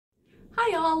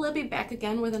y'all, Libby back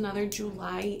again with another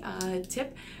July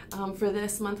tip. For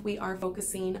this month we are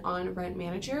focusing on Rent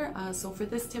Manager. So for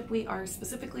this tip we are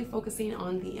specifically focusing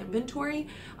on the inventory.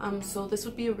 So this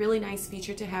would be a really nice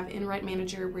feature to have in Rent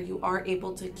Manager where you are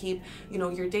able to keep,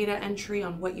 your data entry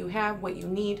on what you have, what you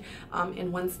need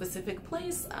in one specific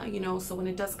place, so when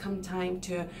it does come time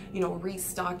to,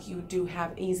 restock, you do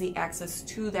have easy access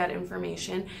to that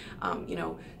information.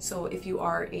 So if you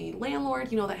are a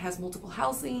landlord, that has multiple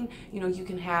housing, you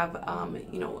can have,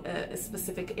 a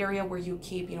specific area where you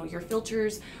keep, your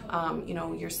filters,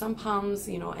 your sump pumps,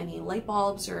 any light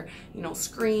bulbs or,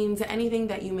 screens, anything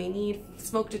that you may need,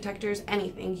 smoke detectors,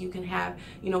 anything you can have,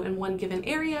 in one given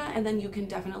area. And then you can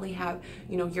definitely have,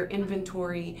 your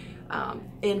inventory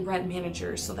in Rent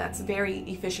Manager. So that's very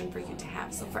efficient for you to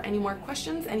have. So for any more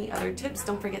questions, any other tips,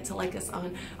 don't forget to like us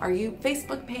on our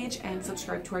Facebook page and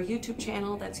subscribe to our YouTube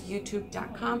channel. That's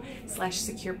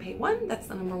youtube.com/securepay1. That's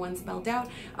the number 1 spelled out.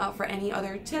 For any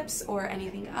other tips or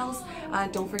anything else,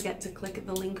 don't forget to click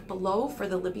the link below for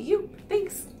the Libby U.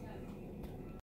 Thanks.